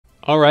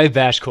Alright,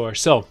 Vashcore.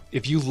 So,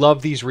 if you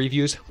love these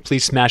reviews,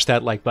 please smash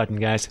that like button,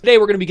 guys. Today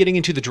we're going to be getting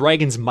into the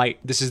Dragon's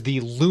Might. This is the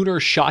Lunar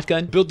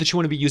Shotgun. The build that you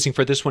want to be using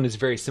for this one is a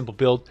very simple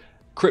build.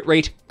 Crit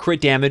rate, crit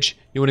damage.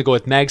 You want to go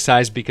with mag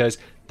size because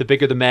the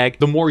bigger the mag,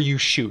 the more you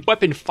shoot.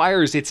 Weapon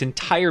fires its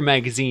entire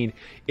magazine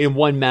in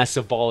one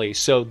massive volley.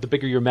 So the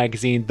bigger your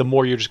magazine, the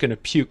more you're just going to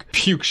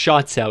puke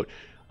shots out.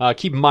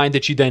 Keep in mind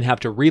that you then have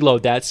to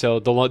reload that, so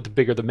the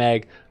bigger the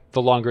mag,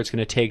 the longer it's going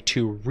to take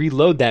to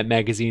reload that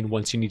magazine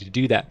once you need to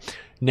do that.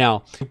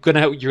 Now, you're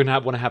gonna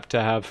want to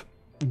have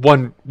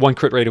one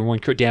crit rate and one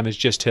crit damage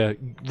just to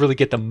really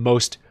get the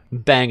most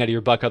bang out of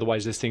your buck.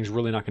 Otherwise, this thing's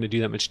really not going to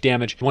do that much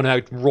damage. You want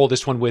to roll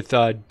this one with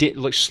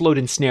slowed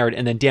and snared,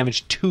 and then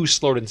damage to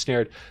slowed and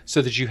snared,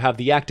 so that you have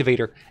the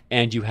activator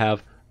and you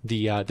have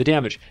the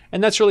damage.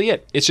 And that's really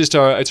it. It's just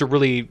it's a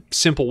really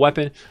simple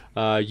weapon.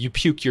 You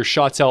puke your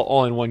shots out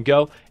all in one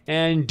go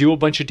and do a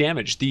bunch of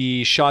damage.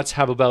 The shots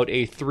have about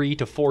a 3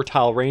 to 4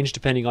 tile range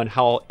depending on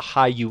how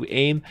high you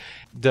aim.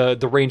 The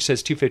range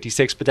says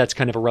 256, but that's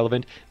kind of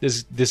irrelevant.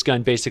 This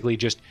gun basically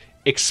just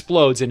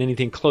explodes, and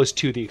anything close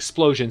to the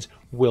explosions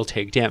will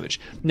take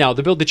damage. Now,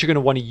 the build that you're going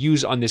to want to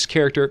use on this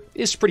character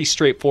is pretty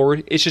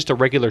straightforward. It's just a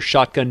regular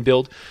shotgun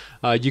build.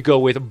 You go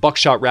with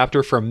Buckshot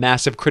Raptor for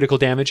massive critical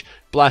damage,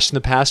 Blast in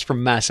the Past for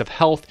massive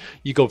health.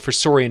 You go for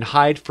Saurian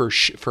Hide for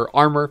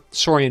armor,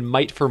 Saurian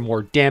Might for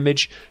more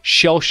damage,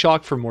 Shell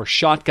Shock for more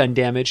shotgun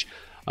damage,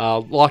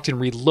 Locked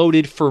and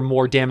Reloaded for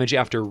more damage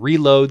after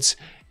reloads,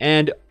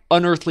 and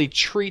Unearthly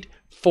Treat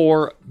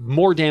for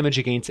more damage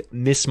against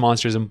mist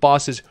monsters and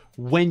bosses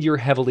when you're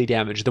heavily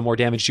damaged. The more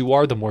damaged you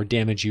are, the more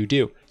damage you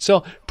do.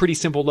 So, pretty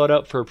simple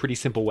loadout for a pretty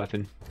simple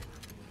weapon.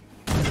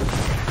 You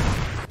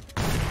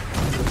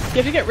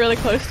have to get really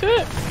close to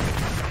it?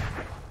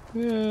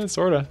 Yeah,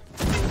 sorta.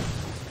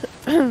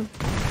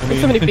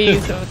 There's so many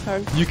bees, so it's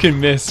hard. You can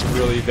miss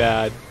really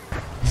bad.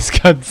 This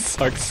gun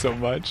sucks so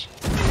much.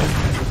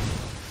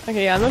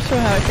 Okay, yeah, I'm not sure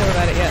how I feel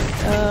about it yet.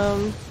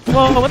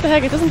 Well, what the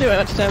heck? It doesn't do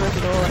much damage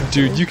at all.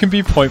 Actually. Dude, you can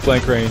be point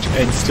blank range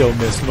and still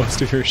miss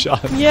most of your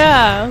shots.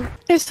 Yeah.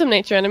 There's some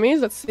nature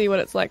enemies. Let's see what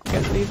it's like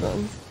against these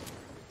ones.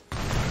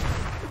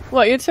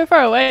 What, you're so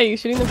far away? Are you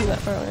shooting them from that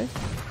far away?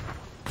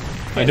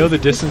 Okay, I know the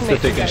distance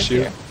that they can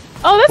shoot. Here.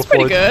 Oh, that's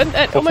pretty good.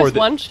 It almost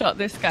one-shot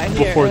this guy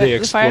here. Before they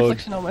explode. The fire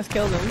affliction almost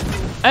killed him.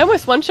 I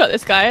almost one-shot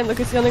this guy, and look,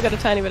 he's only got a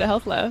tiny bit of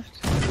health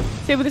left.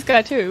 See with this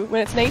guy too,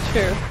 when it's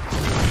nature.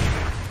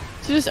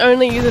 So just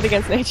only use it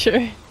against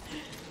nature.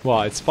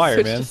 Well, it's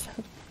fire, man.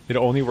 It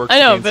only works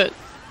against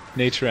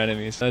nature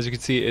enemies. As you can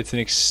see, it's an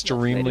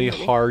extremely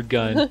hard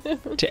gun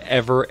to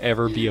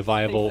ever be a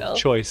viable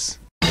choice.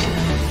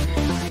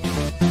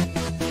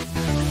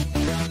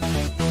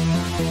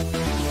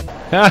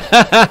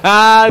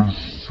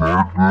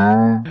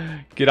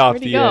 Get off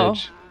the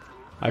edge.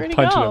 I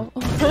punted him.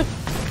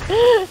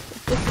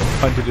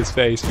 Punted his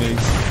face,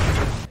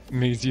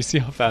 Meags, do you see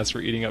how fast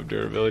we're eating up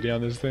durability on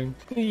this thing?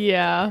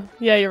 Yeah.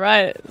 Yeah, you're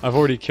right. I've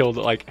already killed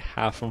like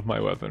half of my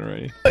weapon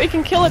already. It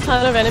can kill a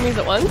ton of enemies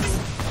at once?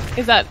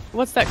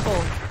 What's that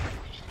called?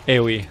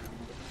 AoE.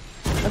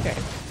 Okay.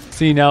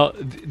 See, now,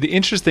 the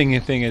interesting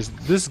thing is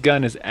this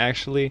gun is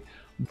actually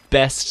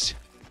best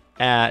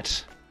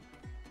at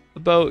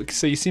about,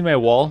 so you see my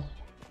wall?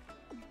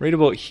 Right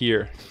about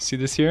here. See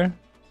this here?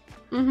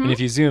 Mm-hmm. And if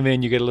you zoom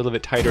in, you get a little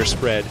bit tighter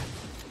spread.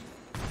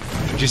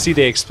 Did you see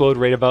they explode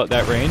right about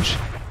that range?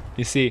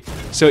 You see,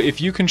 so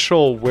if you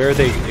control where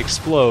they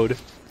explode...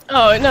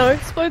 Oh, no, it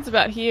explodes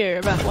about here,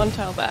 about one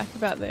tile back,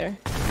 about there.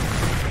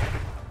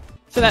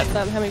 So that's,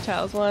 how many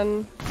tiles?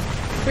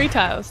 3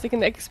 tiles. It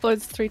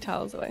explodes 3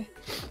 tiles away.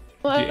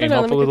 Well, do you aim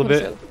up a little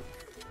bit?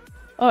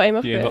 Oh, aim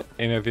up a bit.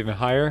 Aim up even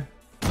higher?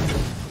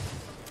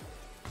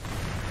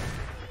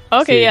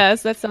 Okay, see, yeah,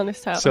 so that's on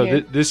this tile. So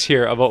this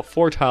here, about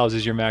 4 tiles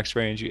is your max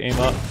range. You aim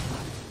up.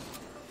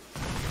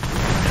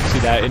 See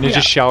that? And it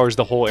just showers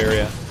the whole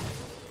area.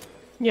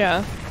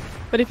 Yeah.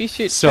 But if you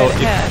shoot straight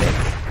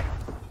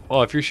ahead,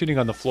 well, if you're shooting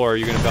on the floor,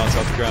 you're going to bounce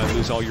off the ground and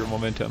lose all your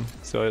momentum.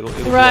 So it'll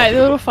right,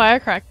 the little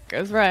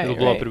firecrackers, right. It'll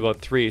blow up at about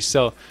 3.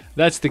 So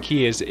that's the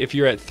key, is if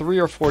you're at 3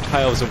 or 4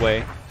 tiles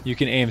away, you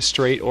can aim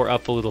straight or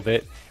up a little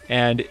bit.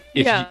 And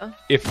if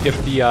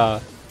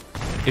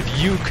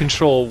you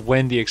control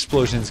when the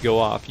explosions go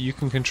off, you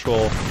can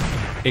control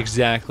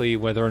exactly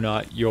whether or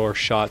not your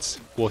shots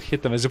will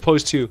hit them, as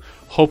opposed to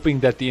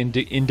hoping that the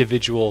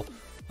individual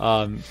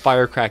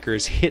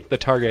firecrackers hit the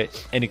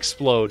target and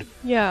explode.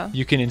 Yeah.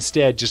 You can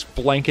instead just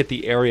blanket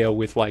the area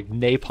with like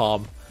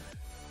napalm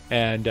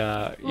and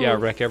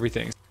wreck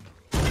everything.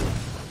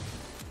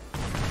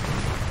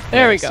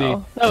 There we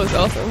go. That was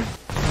awesome.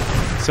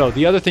 So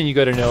the other thing you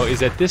got to know is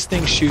that this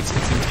thing shoots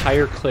its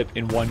entire clip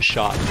in one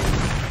shot.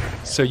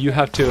 So you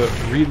have to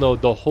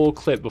reload the whole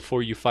clip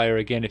before you fire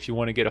again if you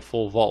want to get a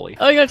full volley.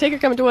 Oh, you got a taker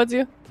coming towards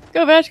you.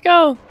 Go, Vash,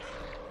 go!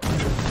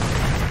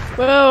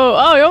 Whoa!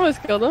 Oh, you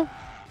almost killed him.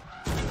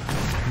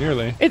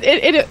 Nearly.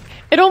 It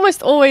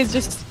almost always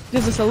just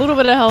gives us a little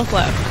bit of health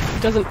left.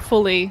 It doesn't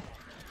fully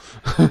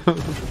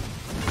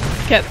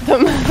get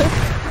them.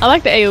 I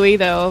like the AoE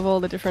though of all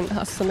the different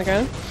husks on the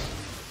ground.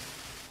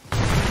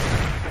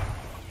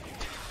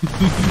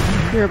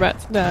 You're about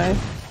to die.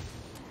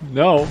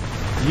 No,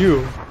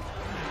 you.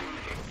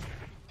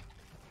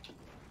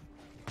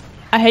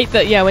 I hate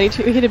that, yeah, when you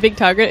hit a big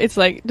target, it's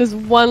like, just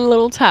one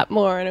little tap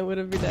more and it would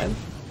have been dead.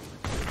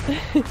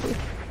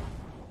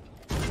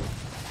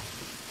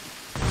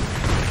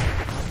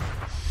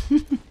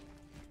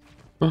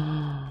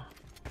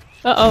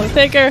 Uh-oh,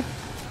 take her!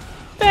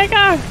 Take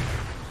her!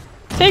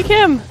 Take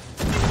him!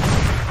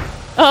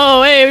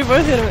 Oh, hey, we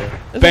both hit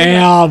him.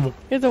 Bam!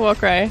 Here's a war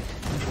cry.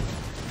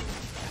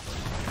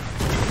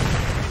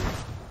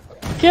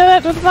 Kill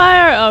it with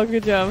fire! Oh,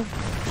 good job.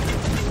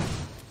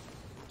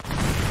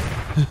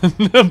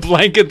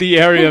 Blanket the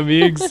area,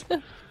 Meags.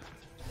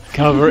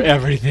 Cover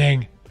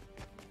everything.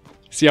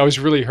 See, I was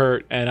really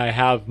hurt, and I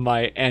have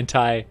my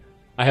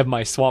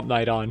Swamp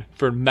Knight on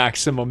for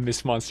maximum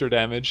Miss Monster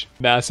damage.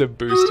 Massive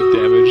boost of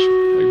damage.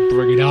 Like,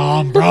 bring it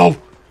on, bro!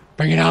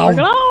 Bring it on!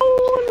 Bring it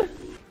on!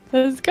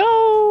 Let's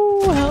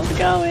go! How's it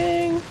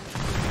going?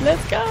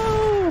 Let's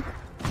go!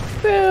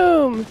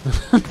 Boom!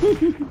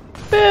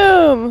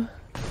 Boom!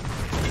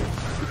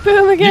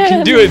 Boom again! You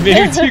can do it,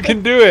 Meags! You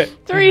can do it!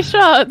 3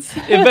 shots!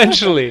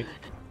 Eventually!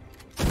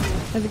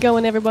 How's it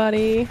going,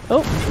 everybody? Oh,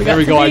 we got There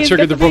we go, I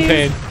triggered the bees.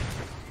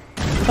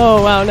 propane.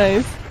 Oh, wow,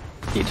 nice.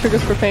 He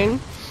triggers propane.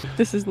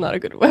 This is not a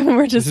good weapon,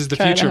 we're just This is the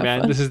trying to future, have man.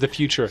 fun. This is the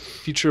future.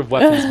 Future of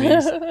weapons,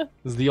 Meags.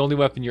 This is the only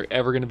weapon you're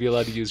ever going to be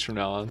allowed to use from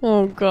now on.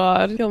 Oh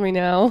god, kill me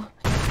now.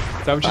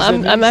 Is that what you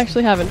said, I'm Meags?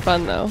 actually having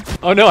fun though.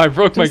 Oh no, I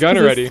broke my Just gun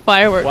 'cause already. there's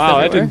fireworks Wow,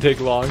 that everywhere. didn't take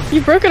long.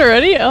 You broke it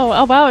already?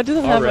 Oh wow, it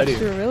doesn't have Already. much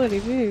durability,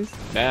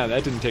 jeez. Man,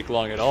 that didn't take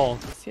long at all.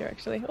 It's here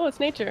actually. Oh, it's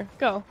nature.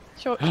 Go.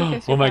 Showcase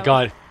Oh your my power.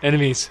 god,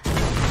 enemies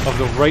of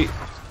the right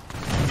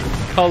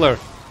color.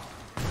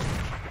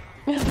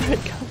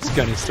 This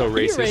gun is so You're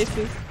racist.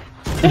 racist.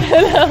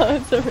 No,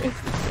 it's so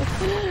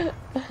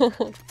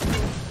racist.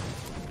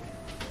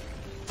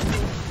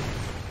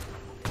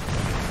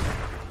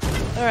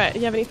 Alright,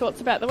 you have any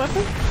thoughts about the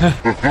weapon?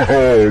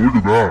 Oh, look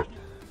at that.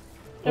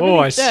 Oh,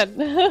 Everything's dead.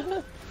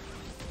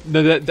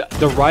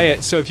 The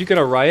riot. So if you get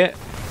a riot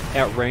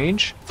at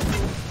range,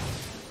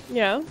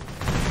 Yeah.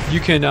 you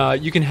can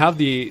have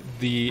the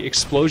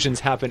explosions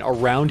happen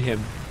around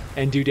him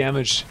and do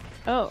damage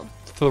Oh.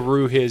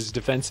 through his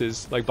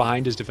defenses, like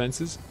behind his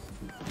defenses.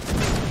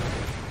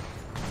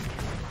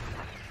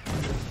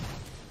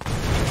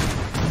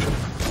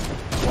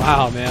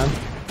 Wow, man.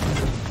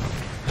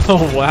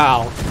 Oh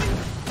wow.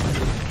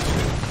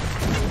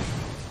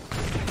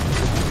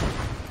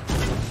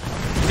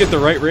 Get the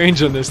right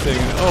range on this thing.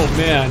 Oh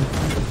man.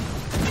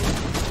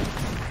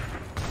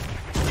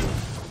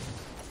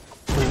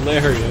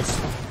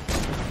 Hilarious.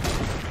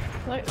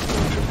 Like,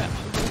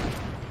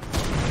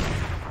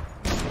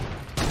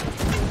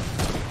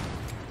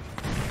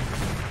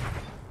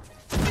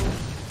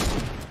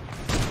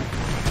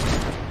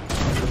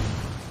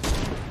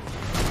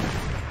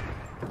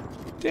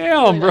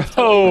 Damn, Really nice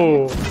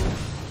bro.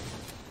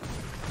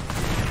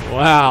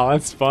 Wow,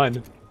 that's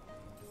fun.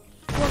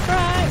 War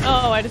cry!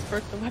 Oh, I just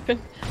broke the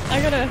weapon.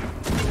 I got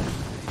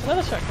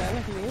another shotgun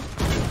I can use.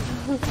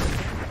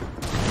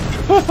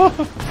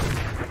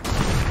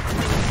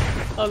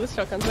 Oh, this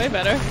shotgun's way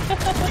better.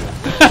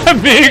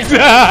 Meags!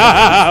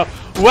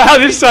 Wow,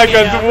 this shotgun's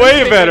Yeah, way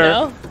bigger better.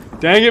 now.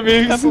 Dang it,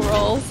 Meags. Couple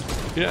rolls.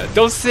 Yeah,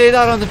 don't say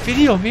that on the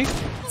video, Meags.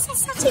 This is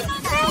such a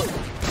good gun.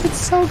 It's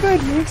so good,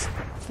 Meags.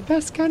 It's the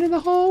best gun in the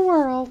whole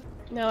world.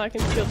 Now I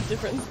can feel the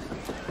difference.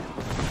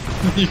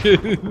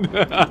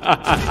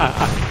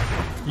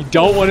 You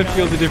don't want to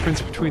feel the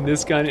difference between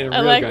this gun and I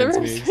real like the guns,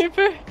 room Meags.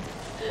 sweeper.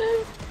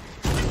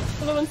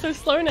 The one's so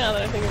slow now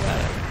that I think about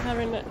it.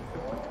 Having it.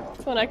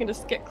 This one I can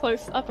just get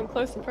up and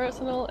close and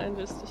personal and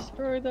just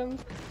destroy them.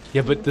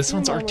 Yeah, but this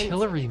one's Moments.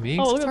 artillery, Meags.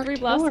 Oh, It's look at 3 artillery.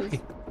 blasters.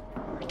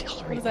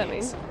 Artillery, What does that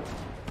mean? Meags.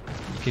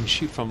 You can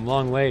shoot from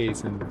long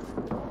ways and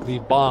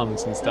leave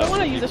bombs and I stuff. don't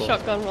want to for use a people.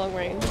 shotgun long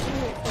range.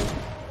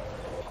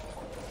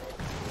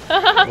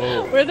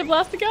 Whoa. Where'd the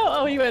blaster go?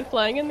 Oh, he went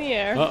flying in the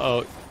air.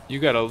 Uh-oh. You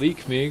got a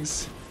leak,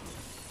 Meags.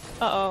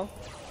 Uh-oh.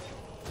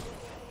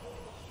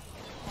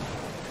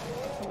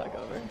 Come back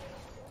over.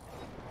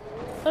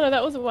 Oh no,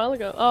 that was a while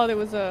ago. Oh, there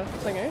was a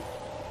slinger.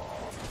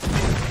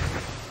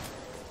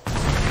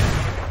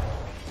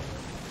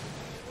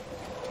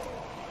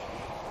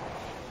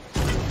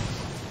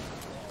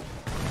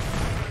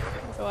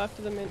 Go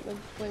after the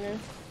slinger.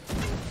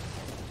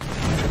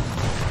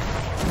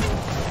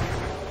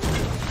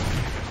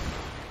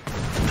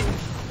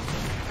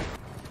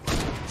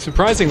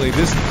 Surprisingly,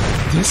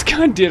 this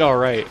gun did all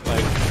right.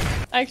 Like,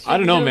 Actually, I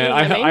don't know, did a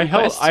man. little I aim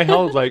held first. I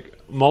held like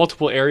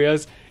multiple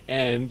areas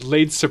and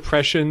laid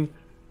suppression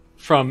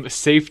from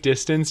safe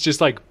distance,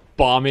 just like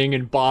bombing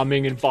and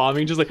bombing and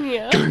bombing, just like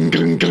Yeah. gung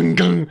gung gung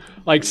gung,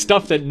 like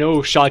stuff that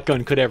no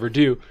shotgun could ever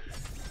do.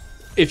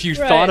 If you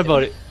thought Right.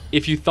 about it,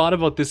 if you thought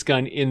about this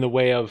gun in the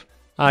way of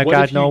I what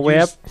got if you no whip.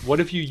 used- What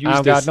if you used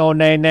I've this got no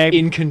name.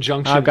 in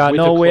conjunction I've got with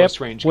no a whip. close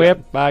range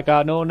Whip. gun? I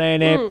got no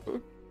name.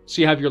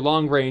 So you have your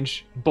long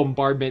range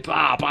bombardment,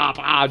 blah, blah,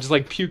 blah, just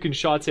like puking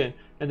shots in,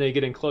 and then you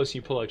get in close and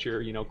you pull out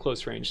your,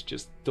 close range,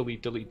 just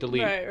delete, delete,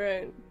 delete. Right,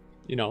 right.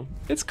 you know,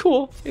 it's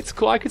cool. It's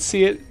cool. I could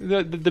see it.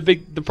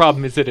 The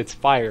problem is that it's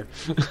fire.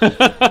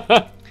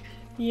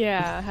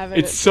 Yeah, having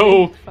it's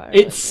so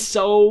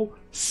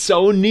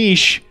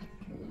niche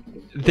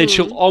that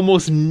you'll Mm.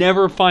 almost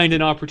never find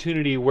an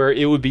opportunity where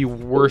it would be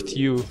worth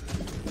you.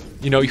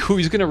 You know,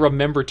 who's gonna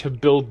remember to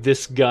build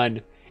this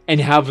gun and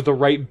have the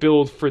right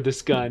build for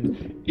this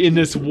gun in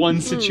this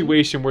one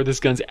situation where this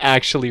gun's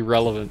actually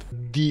relevant?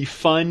 The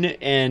fun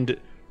and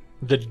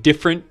the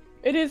different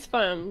It is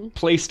fun.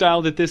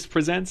 playstyle that this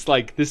presents,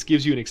 like, this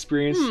gives you an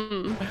experience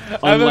I'm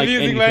unlike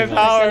abusing my anything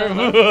else.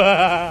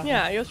 power.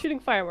 Yeah, you're shooting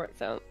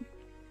fireworks out.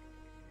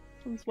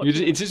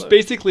 It's just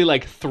basically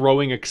like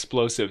throwing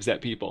explosives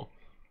at people.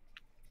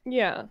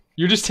 Yeah.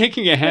 You're just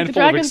taking a handful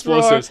of dragon's roar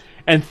explosives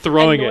and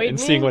throwing it annoyed and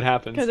seeing me what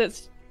happens.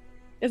 Because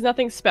there's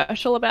nothing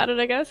special about it,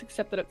 I guess,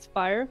 except that it's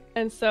fire,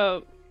 and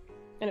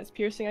it's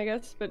piercing, I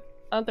guess. But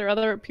aren't there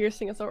other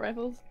piercing assault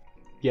rifles?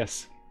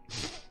 Yes.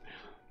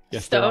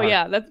 Yes, there So are.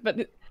 yeah,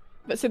 but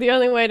so the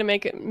only way to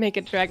make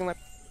it dragon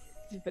weapon,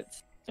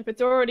 if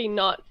it's already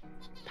not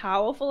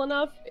powerful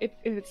enough, if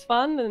it's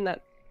fun, then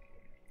that's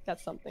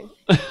something.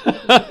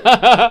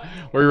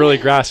 We're really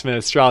grasping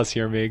at straws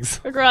here,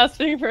 Meags. We're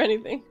grasping for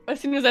anything. As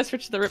soon as I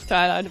switched to the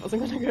Riptide, I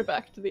wasn't going to go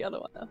back to the other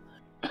one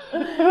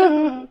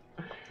now.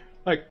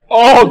 Like,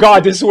 oh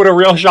god, this is what a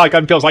real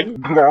shotgun feels like.